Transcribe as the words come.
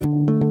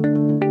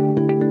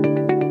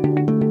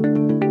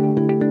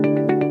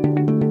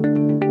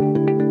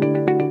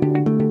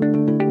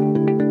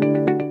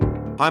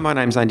Hi, my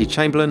name's Andy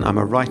Chamberlain. I'm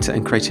a writer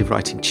and creative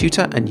writing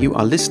tutor, and you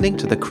are listening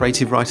to the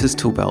Creative Writer's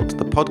Toolbelt,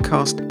 the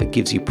podcast that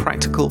gives you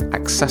practical,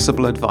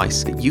 accessible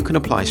advice that you can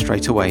apply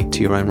straight away to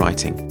your own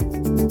writing.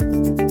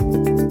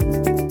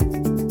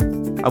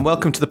 And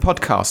welcome to the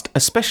podcast,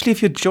 especially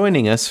if you're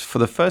joining us for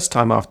the first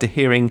time after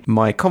hearing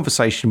my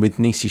conversation with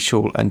Nisi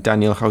Shawl and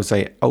Daniel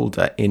Jose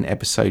Older in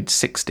episode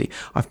 60.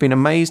 I've been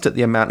amazed at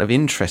the amount of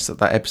interest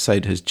that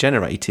episode has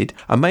generated,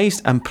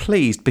 amazed and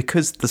pleased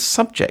because the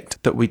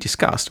subject that we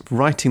discussed,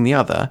 writing the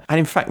other, and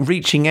in fact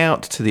reaching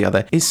out to the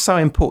other, is so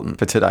important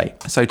for today.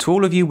 So to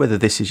all of you, whether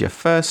this is your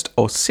first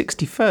or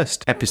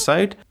 61st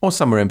episode, or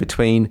somewhere in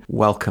between,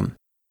 welcome.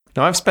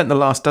 Now, I've spent the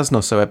last dozen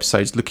or so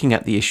episodes looking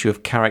at the issue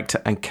of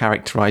character and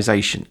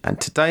characterization, and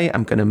today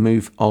I'm going to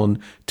move on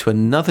to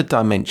another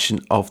dimension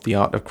of the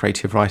art of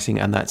creative writing,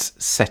 and that's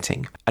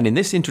setting. And in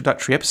this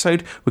introductory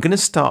episode, we're going to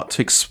start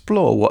to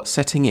explore what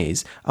setting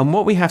is and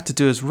what we have to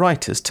do as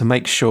writers to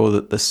make sure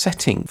that the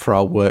setting for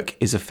our work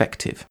is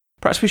effective.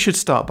 Perhaps we should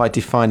start by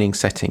defining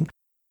setting.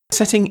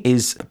 Setting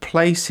is a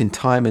place in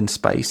time and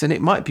space, and it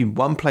might be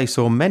one place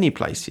or many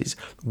places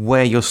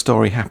where your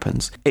story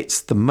happens. It's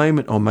the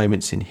moment or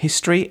moments in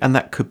history, and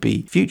that could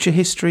be future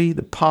history,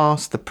 the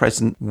past, the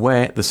present,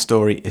 where the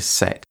story is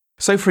set.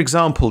 So, for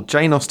example,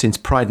 Jane Austen's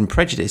Pride and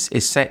Prejudice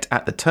is set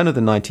at the turn of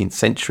the 19th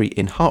century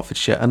in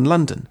Hertfordshire and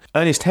London.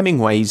 Ernest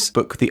Hemingway's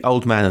book The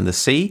Old Man and the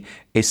Sea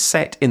is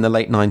set in the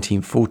late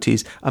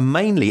 1940s and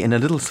mainly in a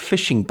little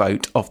fishing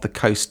boat off the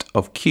coast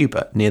of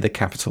Cuba near the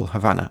capital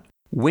Havana.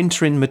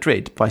 Winter in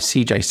Madrid by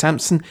C.J.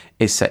 Sampson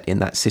is set in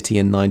that city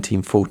in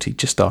 1940,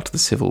 just after the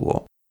Civil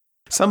War.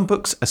 Some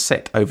books are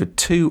set over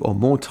 2 or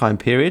more time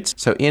periods,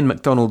 so Ian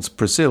MacDonald's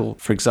Brazil,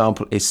 for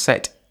example, is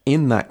set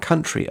in that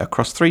country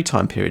across 3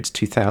 time periods,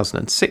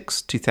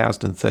 2006,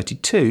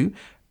 2032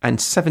 and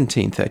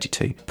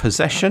 1732.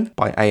 Possession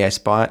by A.S.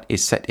 Byatt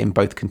is set in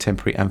both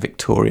contemporary and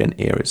Victorian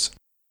eras.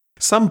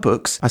 Some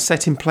books are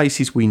set in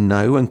places we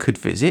know and could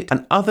visit,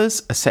 and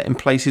others are set in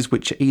places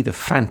which are either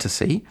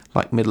fantasy,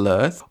 like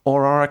Middle-earth,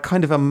 or are a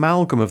kind of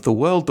amalgam of the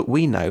world that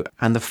we know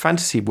and the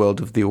fantasy world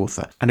of the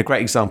author. And a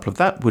great example of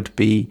that would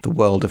be the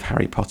world of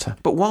Harry Potter.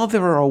 But while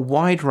there are a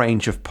wide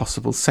range of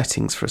possible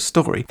settings for a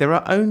story, there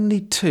are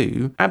only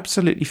 2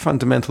 absolutely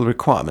fundamental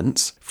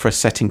requirements for a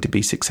setting to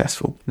be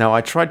successful. Now, I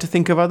tried to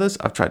think of others.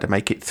 I've tried to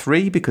make it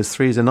 3 because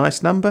 3 is a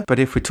nice number. But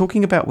if we're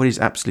talking about what is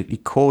absolutely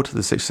core to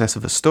the success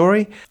of a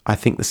story, I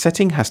think the setting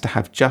has to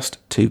have just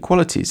 2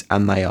 qualities,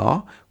 and they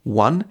are: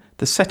 1,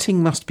 the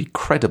setting must be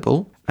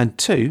credible, and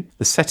 2,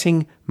 the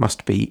setting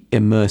must be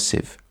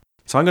immersive.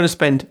 So I'm going to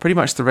spend pretty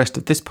much the rest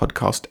of this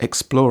podcast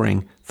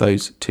exploring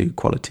those 2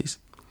 qualities.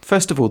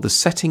 First of all, the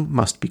setting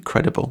must be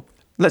credible.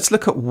 Let's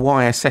look at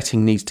why a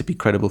setting needs to be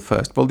credible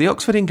first. Well, the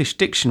Oxford English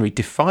Dictionary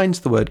defines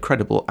the word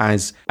credible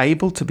as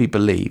able to be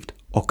believed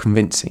or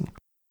convincing.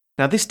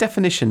 Now, this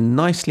definition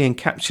nicely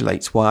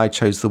encapsulates why I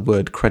chose the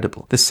word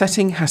credible. The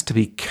setting has to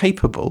be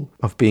capable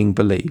of being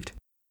believed.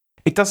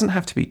 It doesn't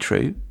have to be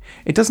true.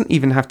 It doesn't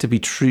even have to be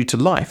true to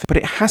life, but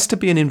it has to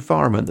be an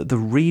environment that the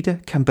reader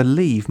can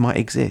believe might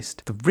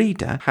exist. The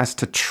reader has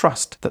to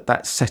trust that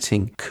that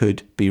setting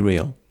could be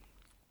real.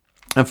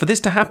 And for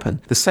this to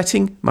happen, the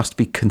setting must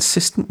be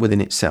consistent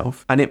within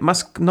itself, and it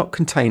must not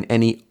contain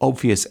any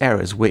obvious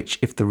errors which,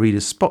 if the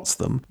reader spots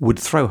them, would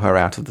throw her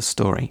out of the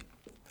story.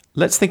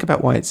 Let's think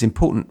about why it's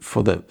important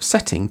for the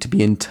setting to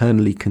be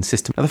internally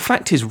consistent. Now, the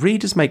fact is,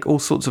 readers make all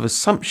sorts of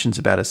assumptions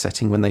about a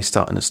setting when they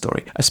start in a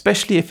story,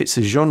 especially if it's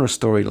a genre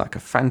story like a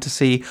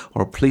fantasy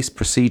or a police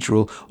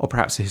procedural or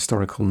perhaps a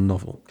historical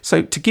novel.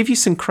 So to give you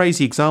some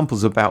crazy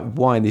examples about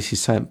why this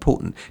is so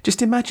important,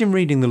 just imagine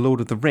reading The Lord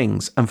of the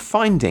Rings and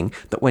finding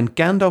that when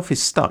Gandalf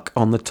is stuck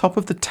on the top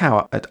of the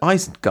tower at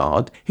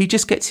Isengard, he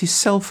just gets his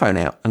cell phone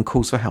out and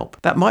calls for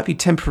help. That might be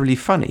temporarily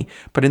funny,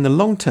 but in the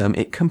long term,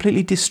 it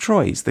completely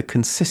destroys the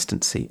consistency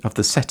of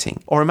the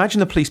setting. Or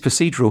imagine a police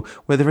procedural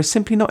where there are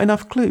simply not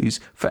enough clues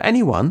for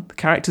anyone, the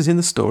characters in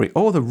the story,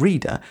 or the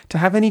reader to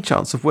have any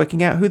chance of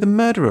working out who the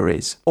murderer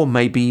is. Or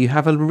maybe you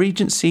have a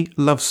Regency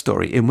love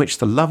story in which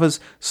the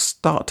lovers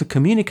start to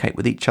communicate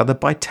with each other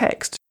by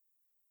text.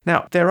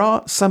 Now, there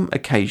are some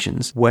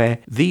occasions where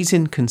these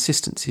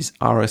inconsistencies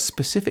are a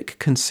specific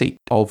conceit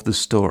of the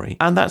story,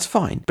 and that's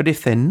fine. But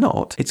if they're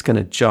not, it's going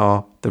to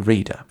jar the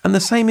reader. And the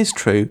same is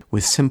true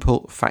with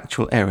simple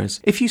factual errors.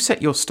 If you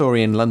set your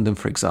story in London,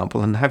 for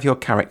example, and have your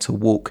character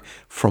walk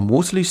from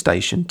Waterloo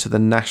Station to the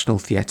National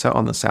Theatre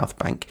on the South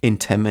Bank in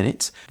 10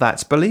 minutes,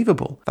 that's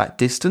believable. That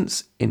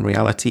distance, in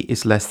reality,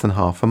 is less than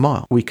half a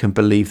mile. We can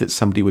believe that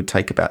somebody would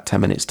take about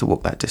 10 minutes to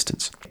walk that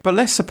distance. But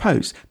let's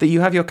suppose that you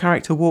have your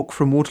character walk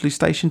from Waterloo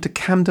Station to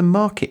Camden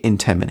Market in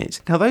 10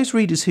 minutes. Now, those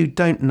readers who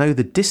don't know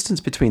the distance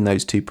between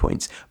those 2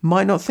 points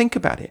might not think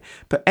about it,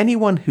 but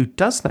anyone who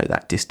does know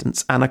that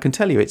distance, and I can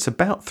tell you it's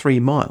about 3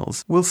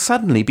 miles, will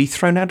suddenly be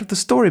thrown out of the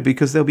story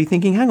because they'll be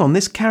thinking, hang on,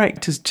 this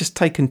character's just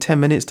taken 10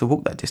 minutes to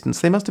walk that distance.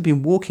 They must have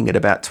been walking at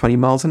about 20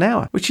 miles an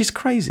hour, which is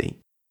crazy.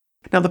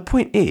 Now, the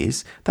point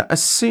is that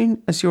as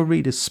soon as your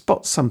readers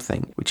spot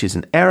something which is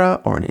an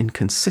error or an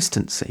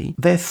inconsistency,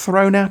 they're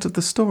thrown out of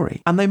the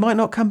story and they might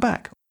not come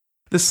back.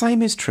 The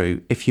same is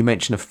true if you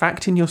mention a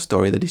fact in your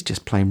story that is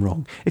just plain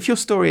wrong. If your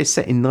story is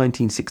set in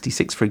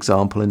 1966, for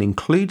example, and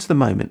includes the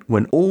moment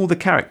when all the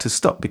characters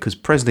stop because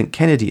President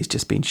Kennedy has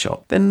just been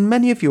shot, then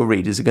many of your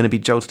readers are going to be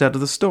jolted out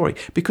of the story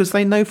because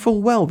they know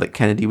full well that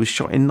Kennedy was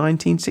shot in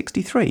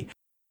 1963.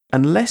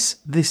 Unless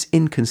this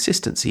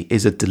inconsistency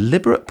is a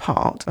deliberate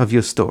part of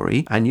your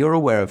story and you're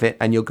aware of it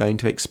and you're going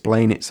to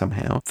explain it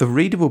somehow, the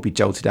reader will be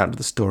jolted out of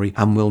the story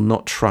and will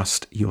not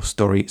trust your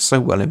story so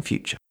well in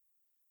future.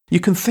 You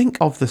can think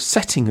of the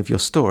setting of your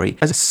story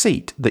as a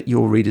seat that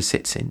your reader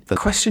sits in. The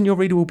question your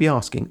reader will be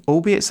asking,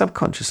 albeit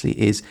subconsciously,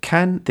 is,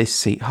 can this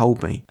seat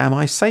hold me? Am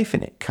I safe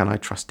in it? Can I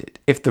trust it?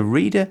 If the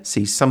reader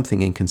sees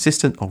something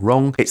inconsistent or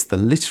wrong, it's the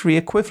literary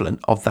equivalent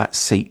of that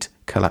seat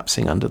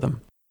collapsing under them.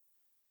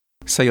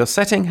 So your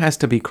setting has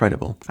to be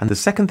credible. And the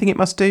second thing it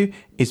must do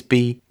is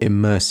be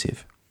immersive.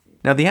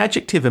 Now, the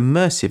adjective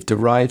immersive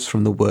derives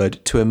from the word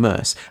to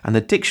immerse, and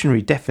the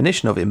dictionary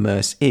definition of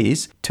immerse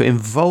is to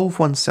involve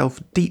oneself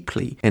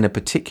deeply in a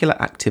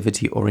particular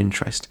activity or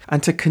interest.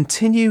 And to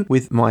continue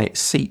with my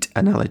seat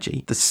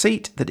analogy, the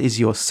seat that is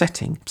your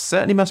setting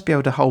certainly must be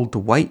able to hold the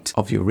weight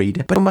of your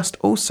reader, but it must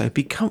also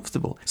be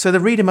comfortable. So the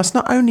reader must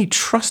not only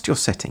trust your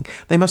setting,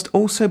 they must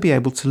also be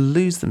able to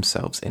lose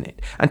themselves in it.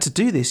 And to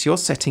do this, your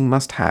setting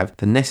must have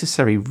the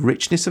necessary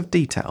richness of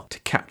detail to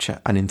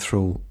capture and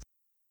enthrall.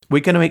 We're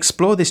going to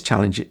explore this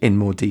challenge in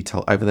more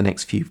detail over the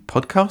next few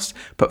podcasts,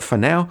 but for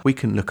now, we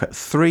can look at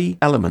 3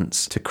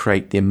 elements to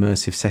create the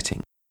immersive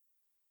setting.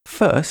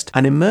 First,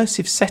 an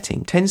immersive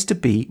setting tends to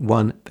be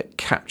one that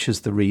captures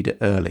the reader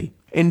early.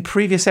 In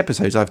previous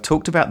episodes, I've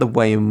talked about the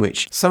way in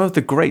which some of the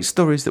great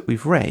stories that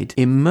we've read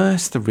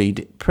immerse the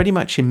reader pretty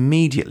much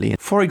immediately.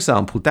 For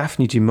example,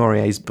 Daphne du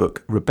Maurier's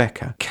book,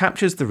 Rebecca,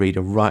 captures the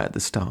reader right at the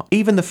start.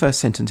 Even the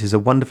first sentence is a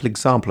wonderful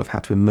example of how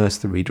to immerse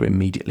the reader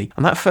immediately.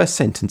 And that first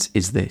sentence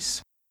is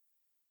this: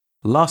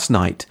 "Last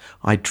night,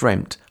 I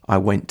dreamt I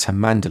went to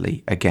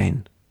Manderley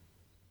again."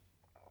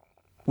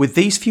 With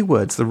these few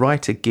words, the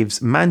writer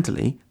gives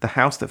Manderley, the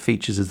house that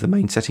features as the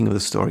main setting of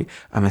the story,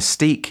 a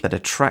mystique that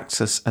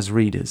attracts us as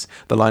readers.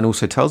 The line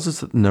also tells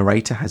us that the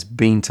narrator has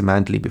been to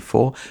Manderley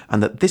before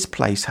and that this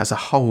place has a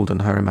hold on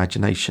her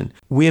imagination.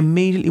 We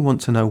immediately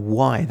want to know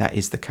why that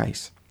is the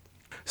case.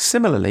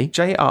 Similarly,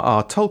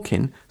 J.R.R.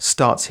 Tolkien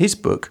starts his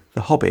book,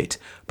 The Hobbit,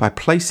 by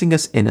placing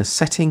us in a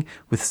setting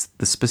with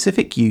the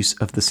specific use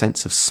of the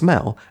sense of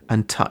smell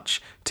and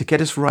touch to get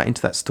us right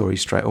into that story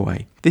straight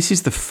away. This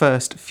is the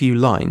first few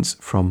lines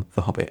from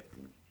The Hobbit.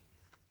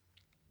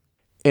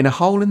 "In a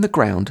hole in the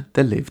ground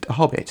there lived a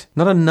hobbit,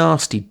 not a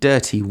nasty,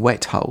 dirty,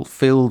 wet hole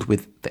filled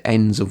with the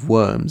ends of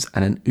worms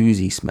and an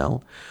oozy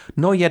smell,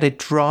 nor yet a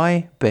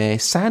dry, bare,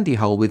 sandy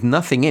hole with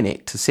nothing in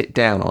it to sit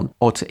down on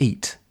or to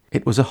eat.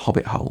 It was a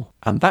hobbit hole,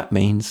 and that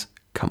means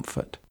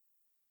comfort."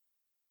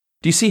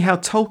 Do you see how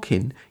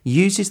Tolkien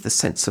uses the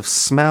sense of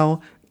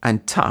smell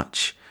and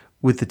touch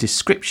with the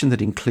description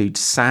that includes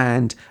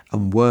sand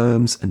and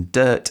worms and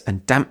dirt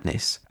and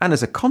dampness? And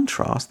as a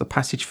contrast, the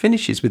passage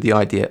finishes with the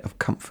idea of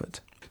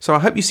comfort. So I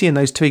hope you see in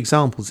those 2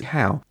 examples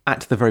how,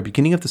 at the very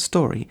beginning of the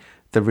story,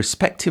 the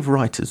respective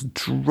writers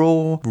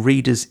draw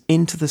readers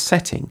into the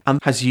setting and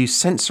has used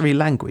sensory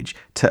language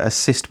to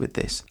assist with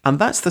this. And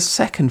that's the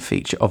second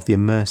feature of the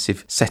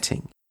immersive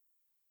setting.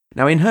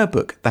 Now, in her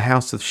book, The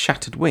House of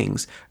Shattered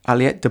Wings,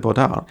 Aliette de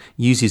Bodard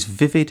uses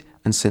vivid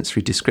and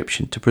sensory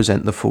description to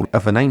present the fall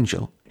of an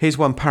angel. Here's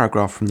one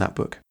paragraph from that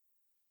book.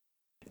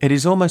 "It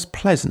is almost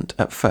pleasant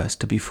at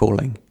first to be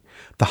falling.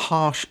 The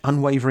harsh,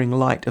 unwavering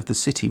light of the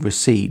city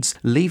recedes,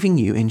 leaving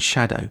you in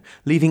shadow,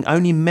 leaving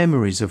only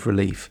memories of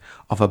relief,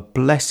 of a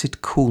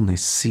blessed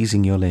coolness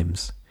seizing your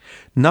limbs.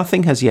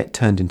 Nothing has yet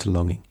turned into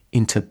longing,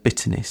 into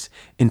bitterness,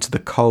 into the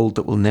cold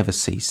that will never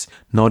cease,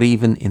 not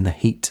even in the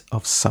heat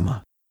of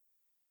summer."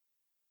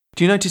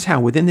 Do you notice how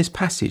within this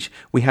passage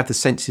we have the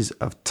senses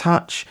of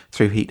touch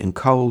through heat and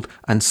cold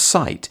and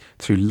sight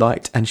through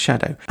light and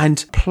shadow,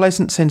 and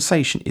pleasant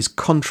sensation is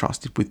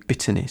contrasted with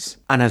bitterness,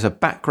 and as a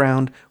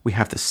background we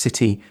have the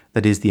city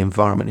that is the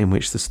environment in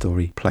which the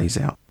story plays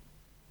out.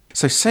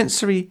 So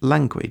sensory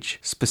language,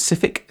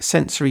 specific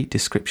sensory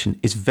description,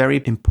 is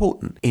very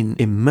important in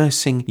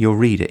immersing your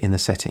reader in the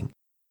setting.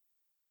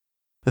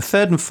 The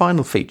third and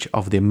final feature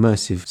of the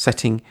immersive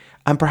setting,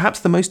 and perhaps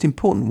the most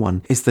important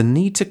one, is the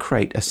need to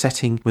create a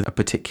setting with a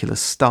particular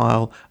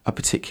style, a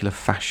particular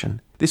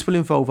fashion. This will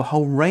involve a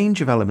whole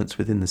range of elements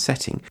within the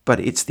setting, but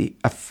it's the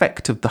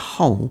effect of the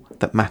whole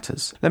that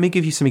matters. Let me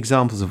give you some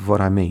examples of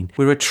what I mean.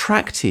 We're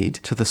attracted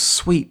to the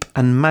sweep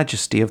and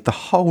majesty of the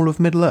whole of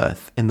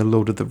Middle-earth in The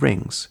Lord of the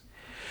Rings.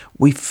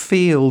 We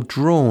feel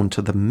drawn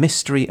to the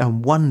mystery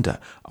and wonder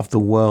of the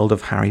world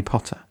of Harry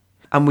Potter.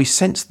 And we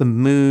sense the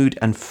mood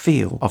and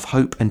feel of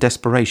hope and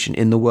desperation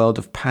in the world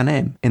of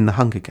Panem in The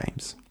Hunger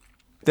Games.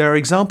 There are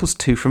examples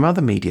too from other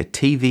media,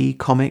 TV,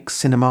 comics,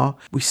 cinema.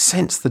 We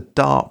sense the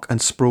dark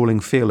and sprawling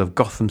feel of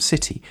Gotham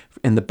City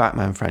in the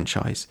Batman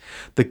franchise,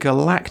 the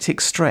galactic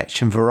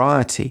stretch and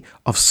variety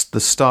of the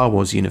Star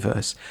Wars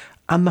universe,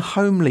 and the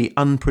homely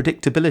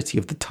unpredictability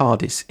of the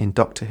TARDIS in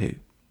Doctor Who.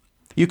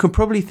 You can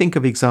probably think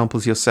of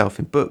examples yourself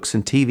in books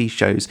and TV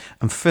shows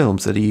and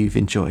films that you've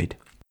enjoyed.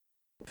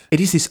 It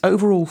is this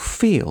overall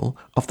feel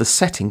of the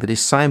setting that is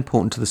so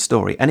important to the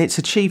story, and it's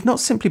achieved not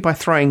simply by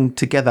throwing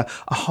together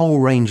a whole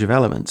range of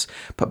elements,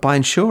 but by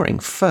ensuring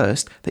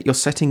first that your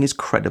setting is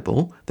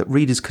credible, that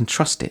readers can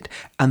trust it,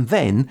 and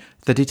then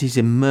that it is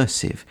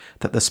immersive,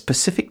 that the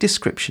specific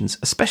descriptions,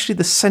 especially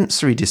the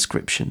sensory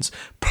descriptions,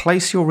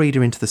 place your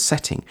reader into the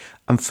setting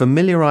and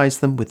familiarise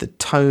them with the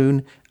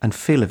tone and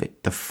feel of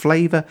it, the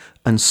flavour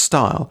and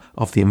style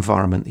of the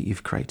environment that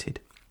you've created.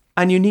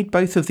 And you need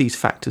both of these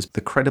factors,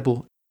 the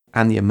credible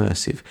and the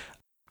immersive.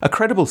 A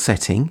credible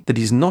setting that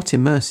is not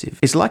immersive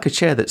is like a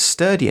chair that's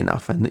sturdy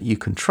enough and that you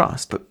can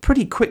trust, but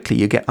pretty quickly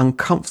you get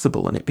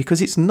uncomfortable in it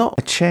because it's not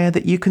a chair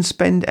that you can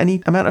spend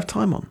any amount of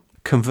time on.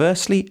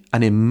 Conversely,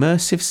 an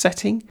immersive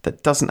setting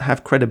that doesn't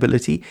have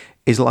credibility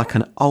is like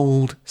an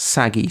old,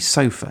 saggy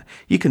sofa.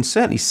 You can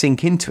certainly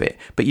sink into it,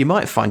 but you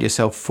might find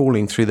yourself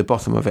falling through the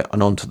bottom of it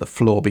and onto the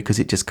floor because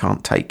it just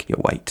can't take your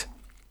weight.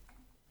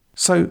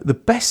 So the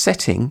best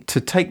setting,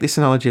 to take this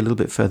analogy a little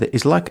bit further,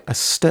 is like a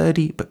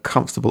sturdy but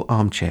comfortable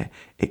armchair.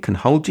 It can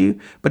hold you,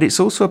 but it's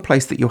also a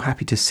place that you're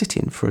happy to sit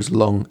in for as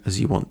long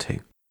as you want to.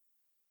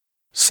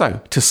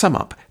 So, to sum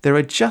up, there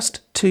are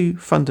just two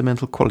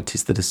fundamental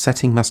qualities that a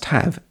setting must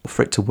have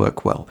for it to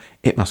work well.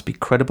 It must be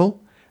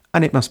credible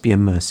and it must be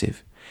immersive.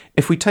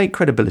 If we take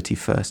credibility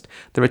first,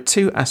 there are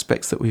two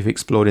aspects that we've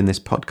explored in this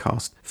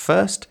podcast.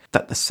 First,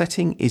 that the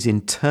setting is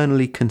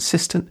internally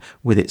consistent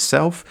with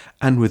itself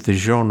and with the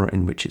genre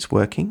in which it's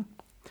working.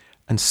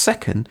 And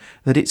second,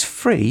 that it's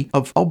free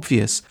of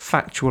obvious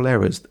factual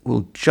errors that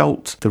will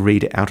jolt the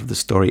reader out of the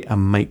story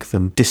and make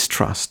them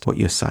distrust what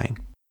you're saying.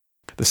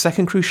 The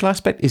second crucial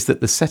aspect is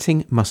that the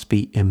setting must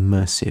be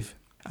immersive.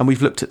 And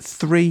we've looked at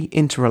three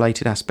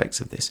interrelated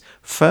aspects of this.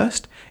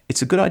 First,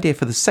 it's a good idea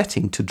for the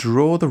setting to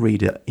draw the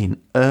reader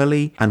in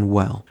early and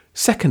well.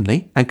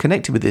 Secondly, and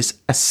connected with this,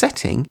 a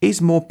setting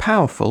is more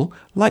powerful,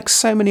 like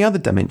so many other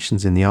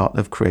dimensions in the art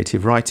of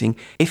creative writing,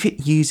 if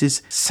it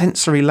uses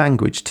sensory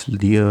language to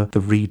lure the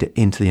reader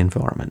into the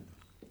environment.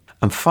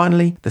 And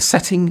finally, the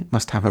setting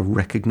must have a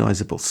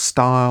recognisable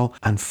style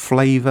and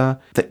flavour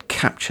that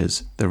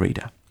captures the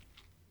reader.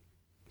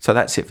 So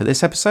that's it for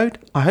this episode.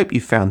 I hope you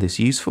found this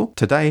useful.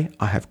 Today,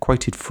 I have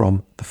quoted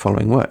from the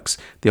following works: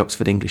 The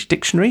Oxford English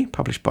Dictionary,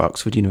 published by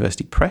Oxford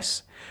University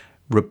Press;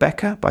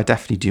 Rebecca by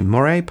Daphne du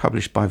Maurier,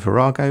 published by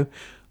Virago;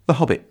 The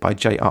Hobbit by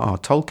J.R.R.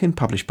 Tolkien,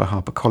 published by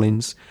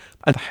HarperCollins;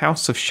 and The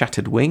House of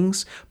Shattered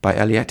Wings by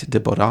Eliette de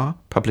Bodard,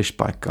 published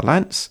by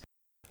Gollancz.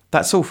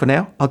 That's all for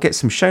now. I'll get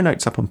some show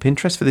notes up on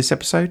Pinterest for this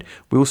episode.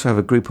 We also have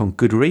a group on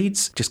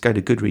Goodreads. Just go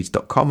to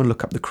goodreads.com and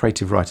look up the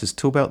Creative Writers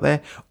Toolbelt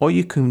there. Or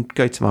you can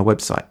go to my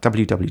website,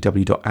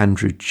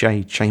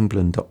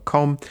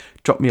 www.andrewjchamberlain.com.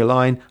 Drop me a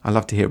line. I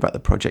love to hear about the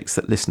projects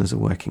that listeners are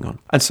working on.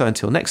 And so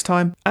until next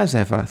time, as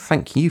ever,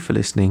 thank you for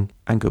listening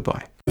and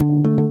goodbye.